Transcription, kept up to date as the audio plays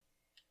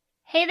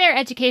Hey there,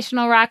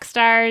 educational rock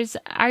stars.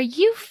 Are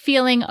you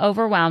feeling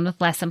overwhelmed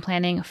with lesson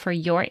planning for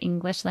your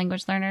English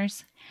language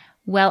learners?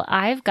 Well,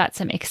 I've got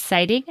some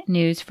exciting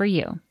news for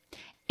you.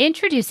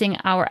 Introducing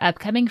our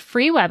upcoming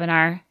free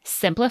webinar,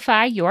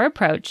 Simplify Your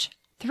Approach,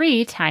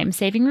 3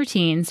 Time-Saving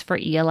Routines for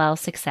ELL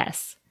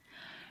Success.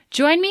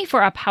 Join me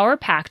for a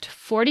power-packed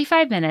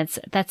 45 minutes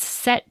that's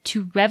set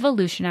to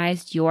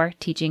revolutionize your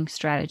teaching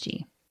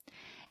strategy.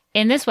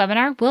 In this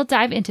webinar, we'll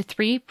dive into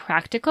 3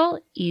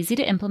 practical,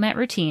 easy-to-implement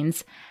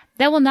routines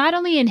that will not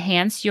only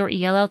enhance your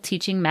ELL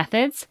teaching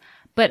methods,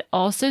 but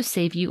also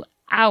save you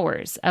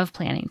hours of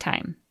planning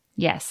time.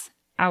 Yes,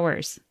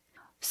 hours.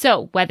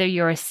 So whether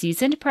you're a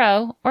seasoned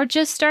pro or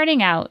just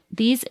starting out,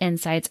 these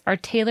insights are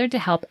tailored to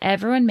help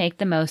everyone make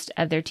the most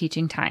of their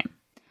teaching time.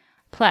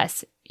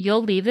 Plus,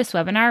 you'll leave this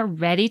webinar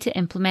ready to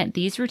implement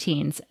these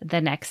routines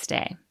the next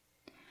day.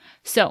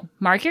 So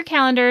mark your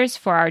calendars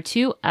for our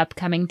 2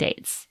 upcoming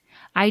dates.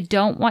 I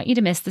don't want you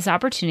to miss this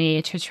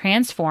opportunity to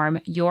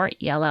transform your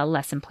ELL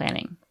lesson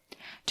planning.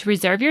 To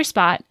reserve your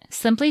spot,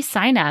 simply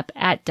sign up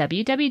at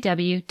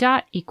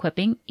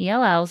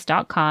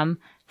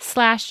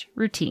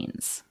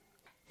www.equippingells.com/routines.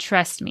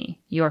 Trust me,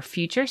 your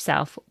future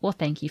self will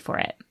thank you for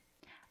it.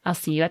 I'll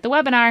see you at the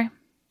webinar.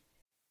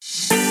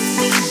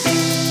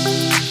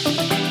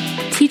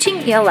 Teaching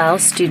ELL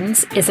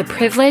students is a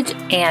privilege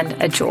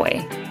and a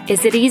joy.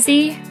 Is it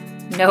easy?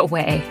 No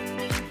way.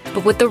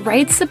 But with the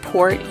right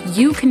support,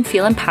 you can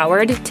feel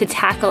empowered to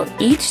tackle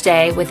each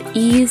day with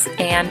ease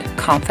and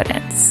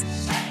confidence.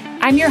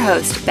 I'm your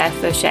host, Beth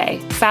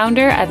Fauché,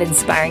 founder of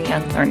Inspiring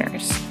Young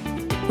Learners.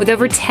 With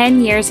over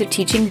 10 years of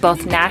teaching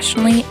both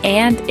nationally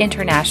and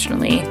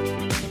internationally,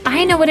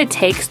 I know what it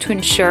takes to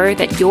ensure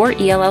that your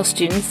ELL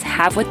students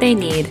have what they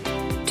need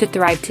to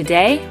thrive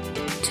today,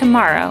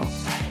 tomorrow,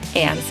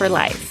 and for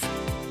life.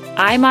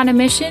 I'm on a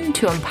mission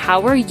to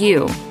empower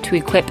you to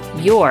equip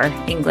your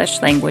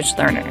English language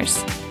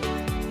learners.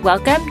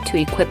 Welcome to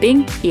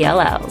Equipping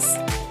ELLs.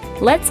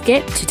 Let's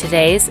get to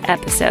today's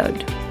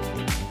episode.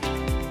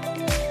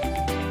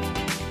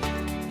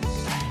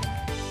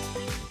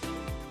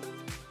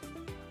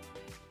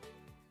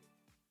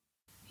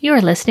 You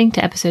are listening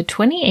to episode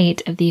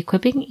 28 of the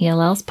Equipping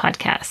ELLs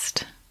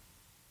podcast.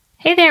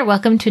 Hey there,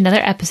 welcome to another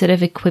episode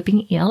of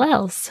Equipping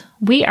ELLs.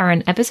 We are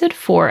on episode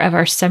 4 of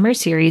our summer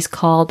series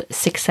called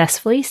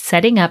Successfully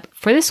Setting Up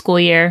for the School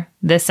Year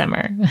this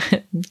summer.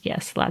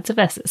 Yes, lots of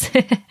S's.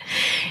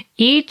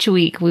 Each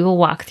week, we will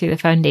walk through the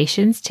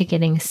foundations to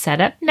getting set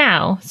up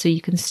now so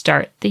you can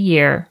start the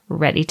year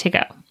ready to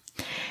go.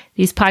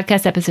 These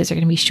podcast episodes are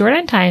going to be short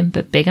on time,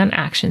 but big on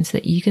action so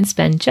that you can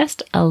spend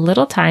just a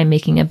little time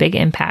making a big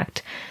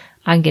impact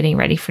on getting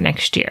ready for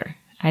next year.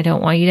 I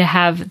don't want you to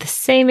have the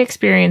same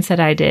experience that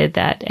I did,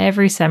 that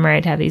every summer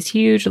I'd have these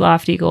huge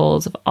lofty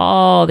goals of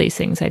all these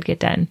things I'd get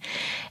done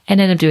and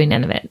end up doing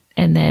none of it.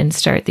 And then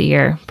start the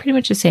year pretty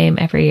much the same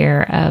every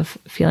year of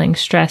feeling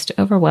stressed,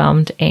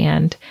 overwhelmed,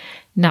 and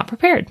not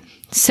prepared.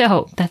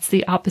 So that's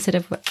the opposite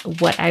of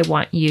what I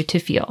want you to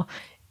feel.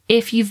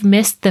 If you've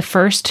missed the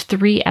first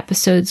 3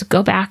 episodes,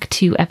 go back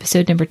to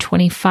episode number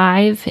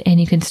 25,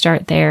 and you can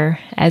start there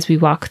as we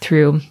walk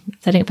through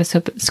setting up a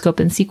scope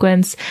and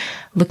sequence,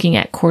 looking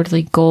at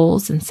quarterly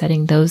goals and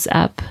setting those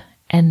up,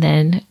 and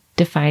then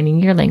defining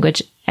your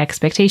language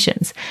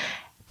expectations.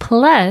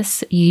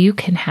 Plus, you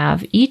can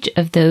have each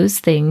of those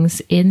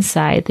things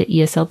inside the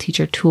ESL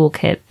Teacher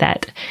Toolkit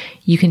that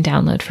you can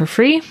download for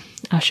free.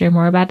 I'll share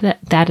more about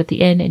that at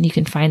the end, and you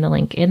can find the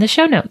link in the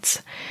show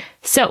notes.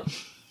 So,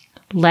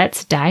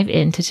 let's dive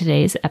into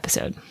today's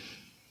episode.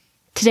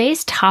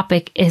 Today's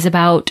topic is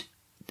about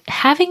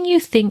having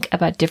you think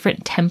about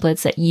different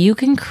templates that you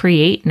can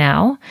create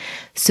now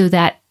so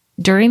that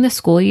during the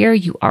school year,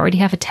 you already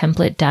have a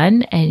template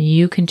done and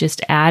you can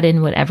just add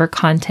in whatever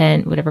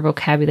content, whatever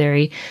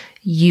vocabulary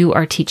you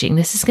are teaching.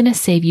 This is going to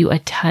save you a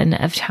ton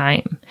of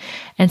time.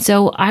 And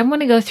so I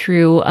want to go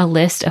through a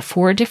list of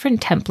 4 different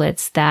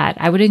templates that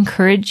I would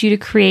encourage you to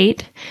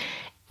create.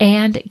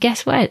 And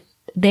guess what?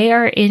 They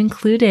are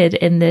included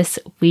in this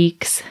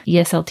week's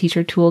ESL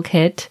Teacher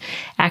Toolkit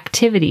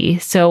activity.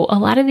 So a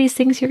lot of these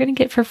things you're going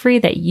to get for free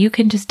that you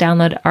can just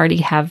download, already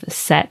have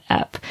set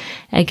up.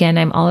 Again,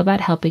 I'm all about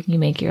helping you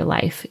make your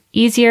life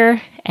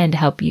easier and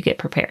help you get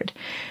prepared.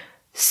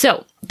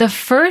 So the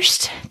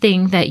first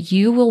thing that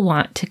you will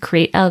want to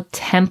create a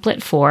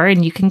template for,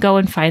 and you can go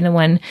and find the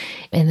one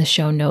in the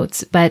show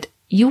notes, but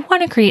you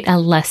want to create a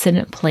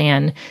lesson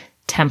plan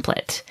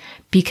template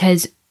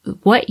because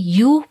what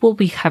you will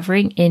be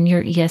covering in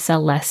your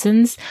ESL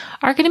lessons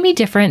are going to be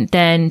different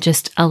than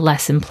just a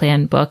lesson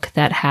plan book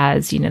that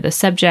has, the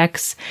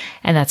subjects,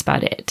 and that's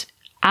about it.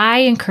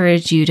 I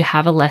encourage you to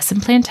have a lesson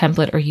plan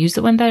template or use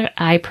the one that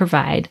I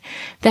provide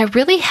that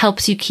really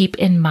helps you keep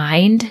in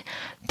mind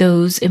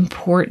those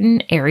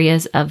important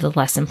areas of the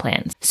lesson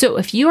plans. So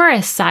if you are a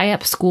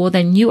SciUp school,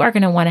 then you are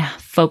going to want to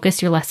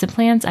focus your lesson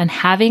plans on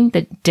having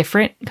the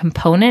different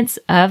components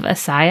of a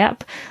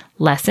SciUp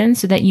lesson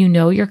so that you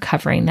know you're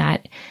covering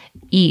that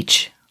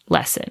each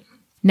lesson.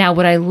 Now,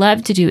 what I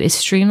love to do is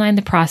streamline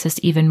the process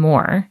even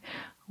more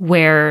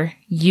where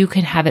you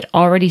can have it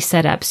already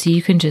set up so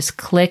you can just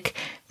click,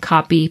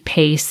 copy,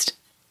 paste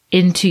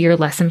into your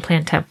lesson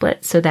plan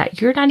template so that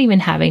you're not even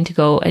having to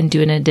go and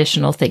do an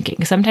additional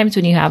thinking. Sometimes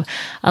when you have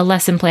a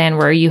lesson plan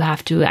where you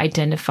have to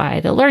identify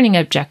the learning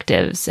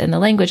objectives and the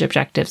language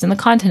objectives and the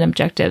content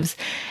objectives,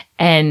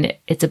 and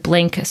it's a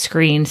blank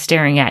screen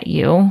staring at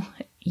you,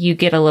 you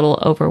get a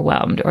little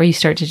overwhelmed or you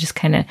start to just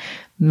kind of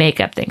make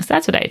up things.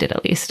 That's what I did,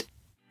 at least.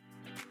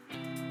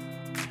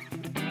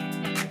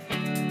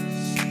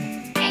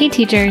 Hey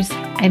teachers,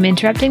 I'm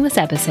interrupting this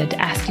episode to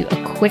ask you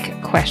a quick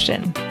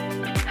question.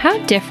 How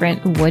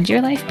different would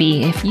your life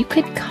be if you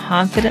could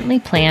confidently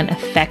plan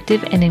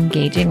effective and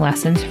engaging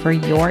lessons for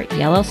your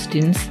ELL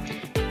students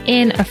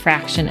in a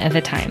fraction of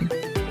the time?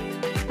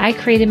 I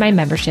created my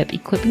membership,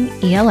 Equipping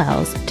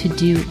ELLs, to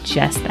do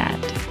just that.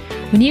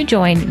 When you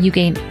join, you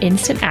gain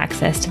instant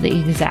access to the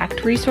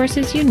exact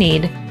resources you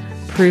need,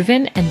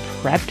 proven and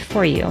prepped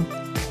for you,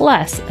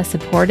 plus a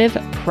supportive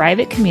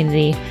private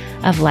community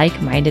of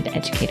like-minded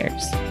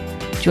educators.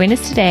 Join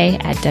us today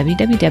at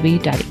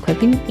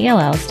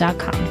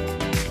www.equippingells.com.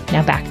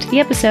 Now back to the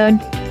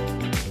episode.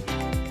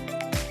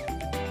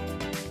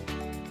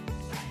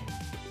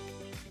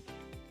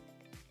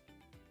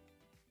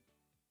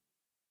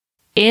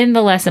 In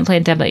the lesson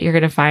plan template you're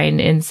going to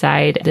find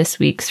inside this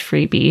week's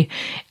freebie,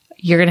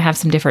 you're going to have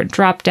some different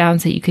drop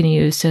downs that you can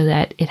use so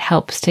that it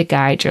helps to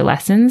guide your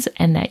lessons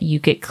and that you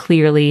get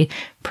clearly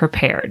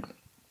prepared.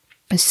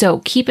 So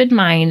keep in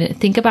mind,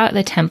 think about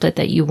the template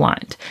that you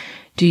want.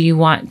 Do you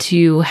want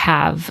to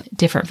have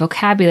different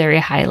vocabulary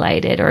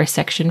highlighted or a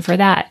section for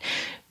that?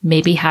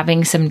 Maybe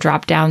having some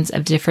drop downs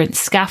of different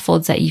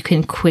scaffolds that you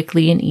can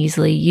quickly and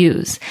easily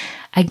use.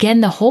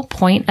 Again, the whole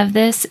point of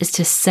this is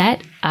to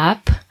set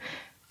up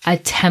a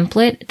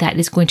template that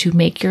is going to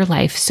make your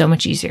life so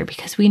much easier,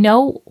 because we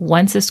know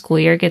once the school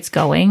year gets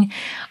going,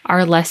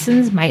 our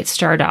lessons might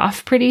start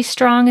off pretty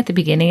strong at the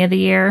beginning of the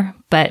year,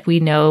 but we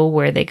know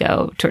where they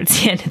go towards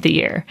the end of the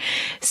year.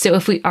 So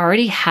if we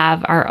already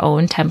have our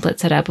own template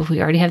set up, if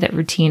we already have that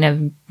routine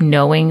of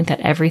knowing that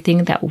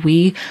everything that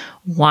we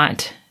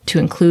want to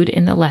include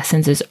in the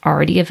lessons is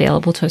already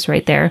available to us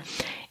right there,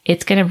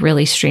 it's going to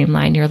really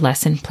streamline your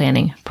lesson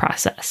planning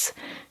process.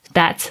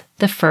 That's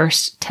the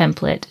first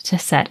template to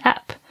set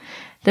up.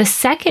 The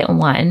second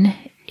one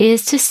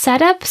is to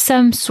set up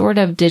some sort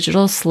of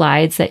digital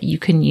slides that you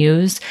can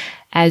use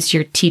as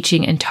your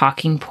teaching and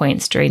talking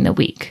points during the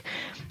week.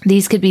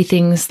 These could be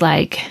things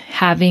like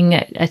having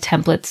a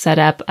template set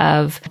up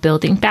of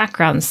building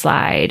background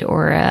slide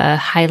or a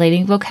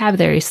highlighting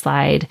vocabulary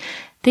slide,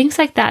 things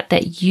like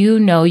that you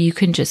know you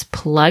can just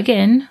plug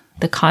in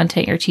the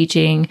content you're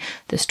teaching,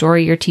 the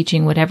story you're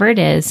teaching, whatever it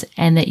is,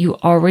 and that you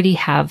already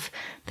have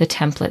the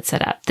template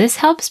set up. This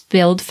helps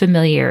build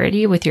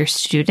familiarity with your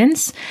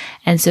students.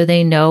 And so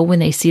they know when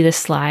they see the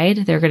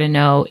slide, they're going to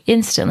know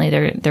instantly,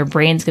 their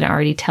brain's going to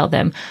already tell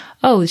them,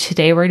 oh,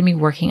 today we're going to be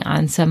working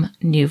on some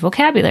new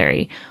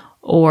vocabulary,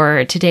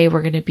 or today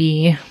we're going to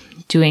be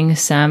doing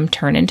some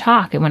turn and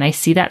talk. And when I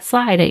see that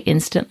slide, I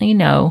instantly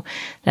know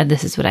that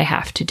this is what I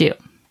have to do.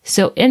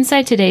 So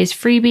inside today's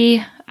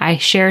freebie, I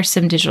share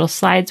some digital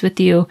slides with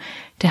you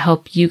to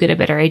help you get a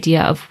better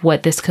idea of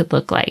what this could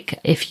look like.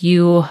 If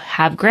you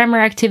have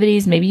grammar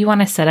activities, maybe you want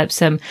to set up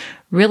some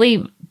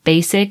really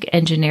basic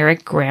and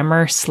generic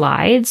grammar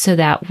slides so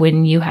that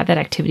when you have that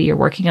activity you're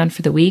working on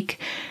for the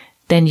week,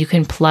 then you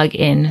can plug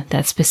in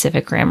that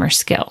specific grammar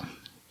skill.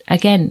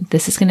 Again,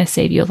 this is going to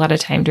save you a lot of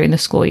time during the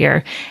school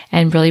year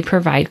and really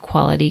provide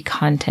quality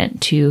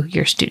content to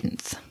your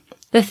students.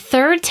 The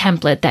third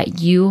template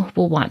that you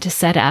will want to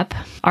set up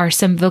are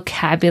some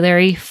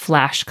vocabulary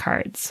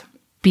flashcards,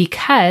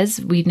 because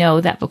we know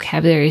that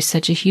vocabulary is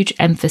such a huge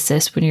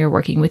emphasis when you're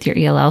working with your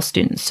ELL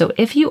students. So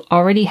if you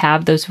already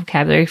have those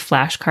vocabulary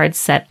flashcards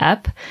set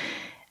up,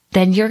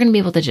 then you're going to be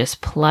able to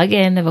just plug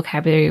in the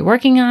vocabulary you're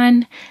working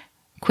on,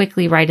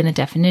 quickly write in the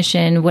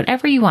definition,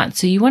 whatever you want.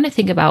 So you want to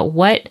think about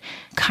what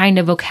kind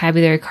of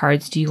vocabulary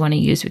cards do you want to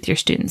use with your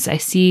students. I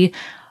see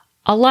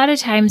a lot of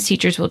times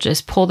teachers will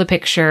just pull the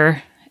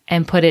picture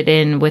and put it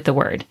in with the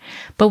word.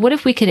 But what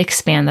if we could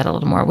expand that a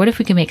little more? What if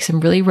we could make some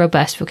really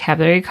robust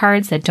vocabulary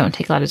cards that don't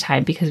take a lot of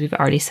time because we've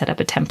already set up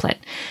a template?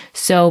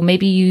 So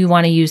maybe you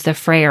want to use the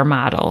Frayer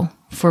model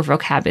for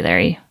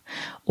vocabulary,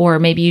 or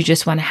maybe you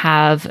just want to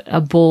have a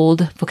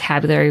bold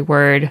vocabulary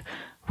word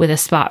with a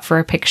spot for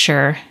a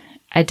picture,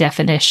 a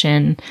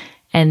definition,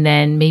 and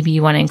then maybe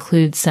you want to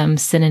include some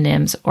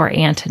synonyms or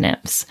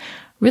antonyms.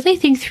 Really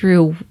think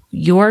through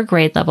your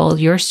grade level,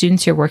 your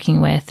students you're working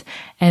with,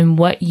 and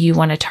what you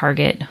want to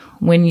target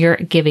when you're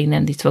giving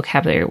them these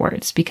vocabulary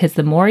words. Because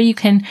the more you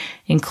can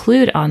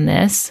include on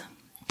this,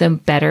 the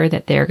better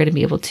that they're going to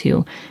be able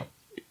to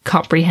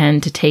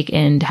comprehend, to take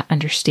in, to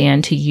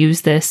understand, to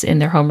use this in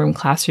their homeroom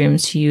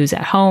classrooms, to use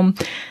at home.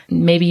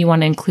 Maybe you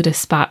want to include a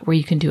spot where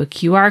you can do a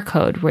QR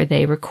code where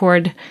they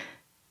record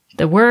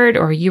the word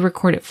or you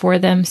record it for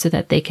them so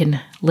that they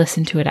can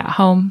listen to it at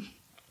home.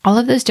 All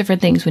of those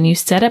different things, when you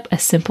set up a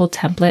simple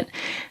template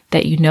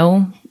that you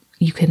know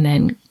you can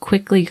then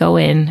quickly go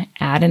in,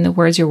 add in the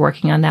words you're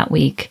working on that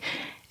week,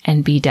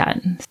 and be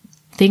done.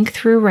 Think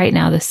through right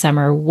now this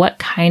summer, what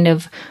kind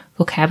of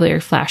vocabulary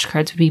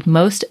flashcards would be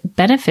most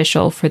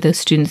beneficial for the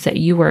students that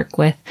you work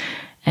with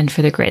and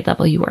for the grade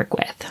level you work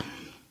with.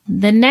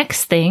 The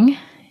next thing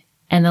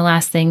and the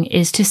last thing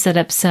is to set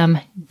up some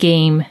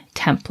game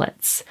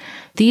templates.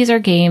 These are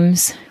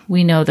games,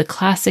 we know the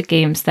classic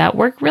games that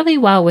work really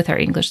well with our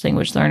English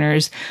language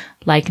learners,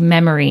 like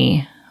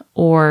memory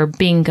or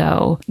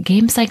bingo,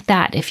 games like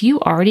that. If you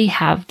already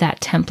have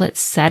that template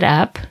set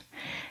up,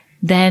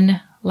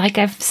 then like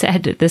I've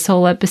said this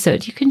whole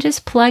episode, you can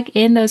just plug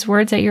in those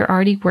words that you're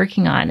already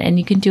working on, and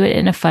you can do it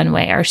in a fun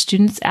way. Our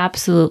students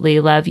absolutely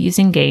love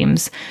using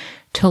games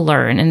to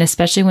learn, and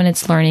especially when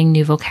it's learning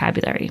new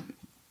vocabulary.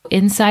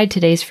 Inside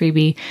today's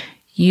freebie,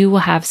 you will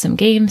have some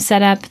games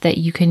set up that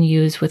you can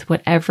use with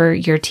whatever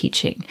you're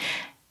teaching.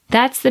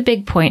 That's the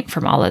big point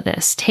from all of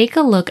this. Take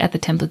a look at the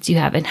templates you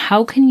have and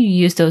how can you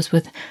use those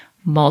with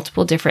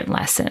multiple different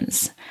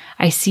lessons.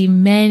 I see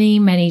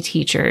many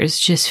teachers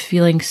just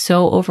feeling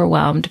so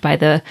overwhelmed by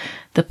the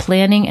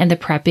planning and the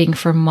prepping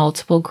for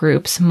multiple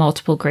groups,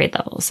 multiple grade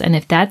levels. And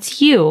if that's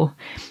you,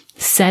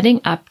 setting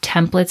up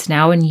templates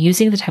now and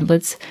using the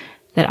templates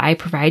that I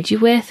provide you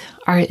with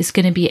is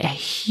going to be a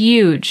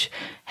huge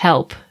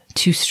help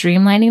to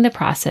streamlining the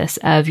process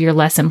of your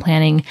lesson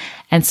planning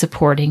and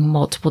supporting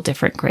multiple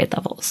different grade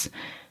levels.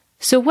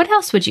 So what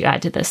else would you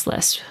add to this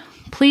list?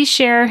 Please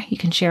share. You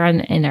can share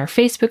in our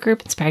Facebook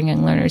group, Inspiring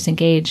Young Learners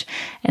Engage,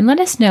 and let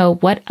us know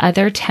what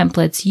other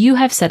templates you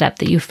have set up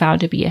that you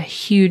found to be a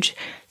huge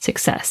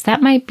success.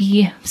 That might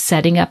be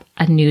setting up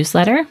a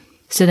newsletter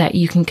so that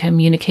you can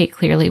communicate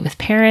clearly with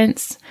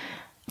parents.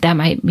 That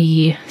might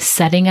be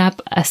setting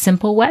up a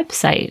simple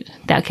website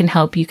that can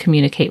help you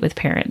communicate with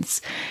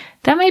parents.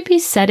 That might be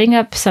setting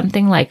up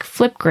something like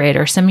Flipgrid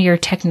or some of your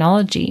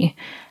technology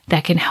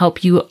that can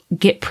help you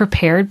get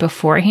prepared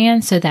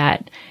beforehand so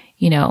that,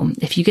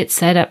 if you get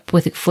set up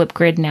with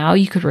Flipgrid now,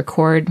 you could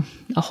record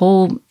a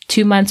whole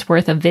 2 months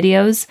worth of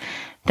videos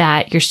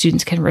that your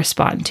students can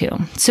respond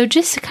to. So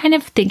just kind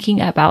of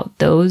thinking about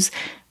those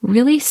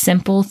really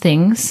simple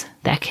things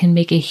that can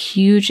make a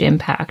huge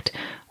impact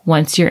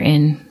once you're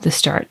in the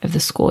start of the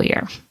school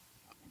year.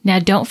 Now,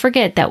 don't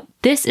forget that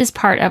this is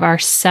part of our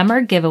summer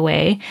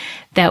giveaway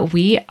that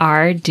we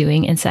are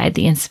doing inside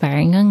the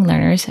Inspiring Young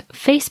Learners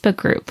Facebook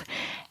group.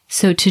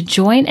 So to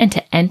join and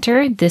to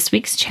enter this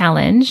week's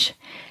challenge,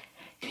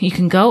 you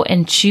can go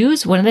and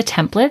choose one of the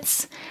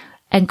templates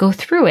and go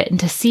through it and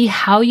to see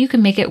how you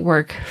can make it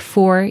work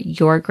for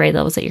your grade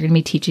levels that you're going to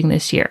be teaching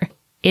this year.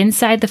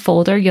 Inside the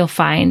folder, you'll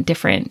find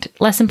different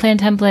lesson plan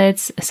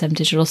templates, some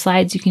digital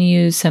slides you can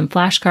use, some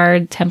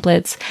flashcard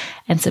templates,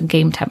 and some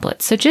game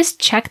templates. So just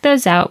check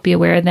those out, be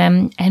aware of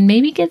them, and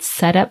maybe get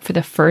set up for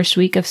the first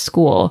week of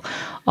school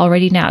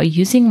already now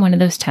using one of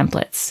those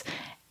templates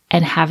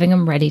and having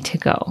them ready to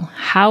go.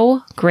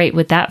 How great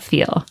would that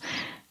feel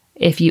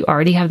if you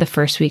already have the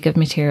first week of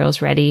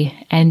materials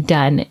ready and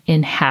done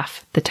in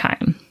half the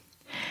time?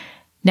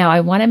 Now,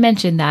 I want to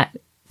mention that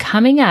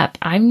coming up,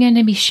 I'm going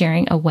to be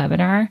sharing a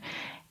webinar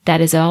that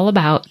is all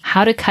about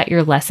how to cut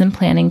your lesson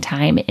planning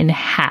time in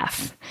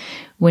half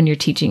when you're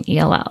teaching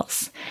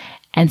ELLs.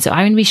 And so I'm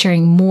going to be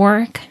sharing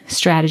more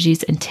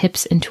strategies and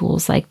tips and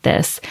tools like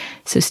this.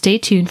 So stay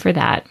tuned for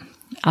that.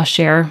 I'll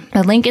share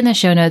a link in the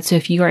show notes. So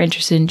if you are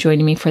interested in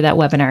joining me for that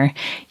webinar,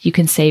 you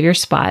can save your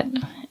spot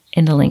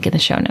in the link in the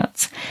show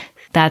notes.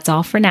 That's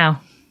all for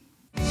now.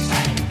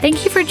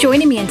 Thank you for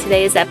joining me in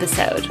today's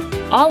episode.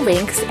 All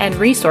links and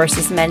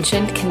resources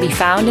mentioned can be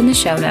found in the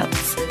show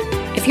notes.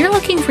 If you're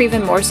looking for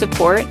even more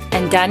support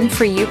and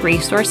done-for-you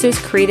resources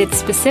created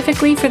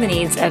specifically for the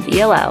needs of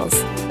ELLs,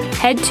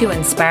 head to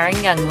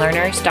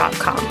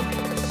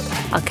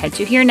inspiringyounglearners.com. I'll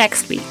catch you here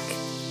next week.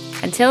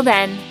 Until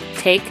then,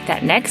 take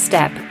that next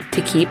step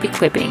to keep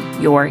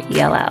equipping your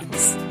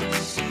ELLs.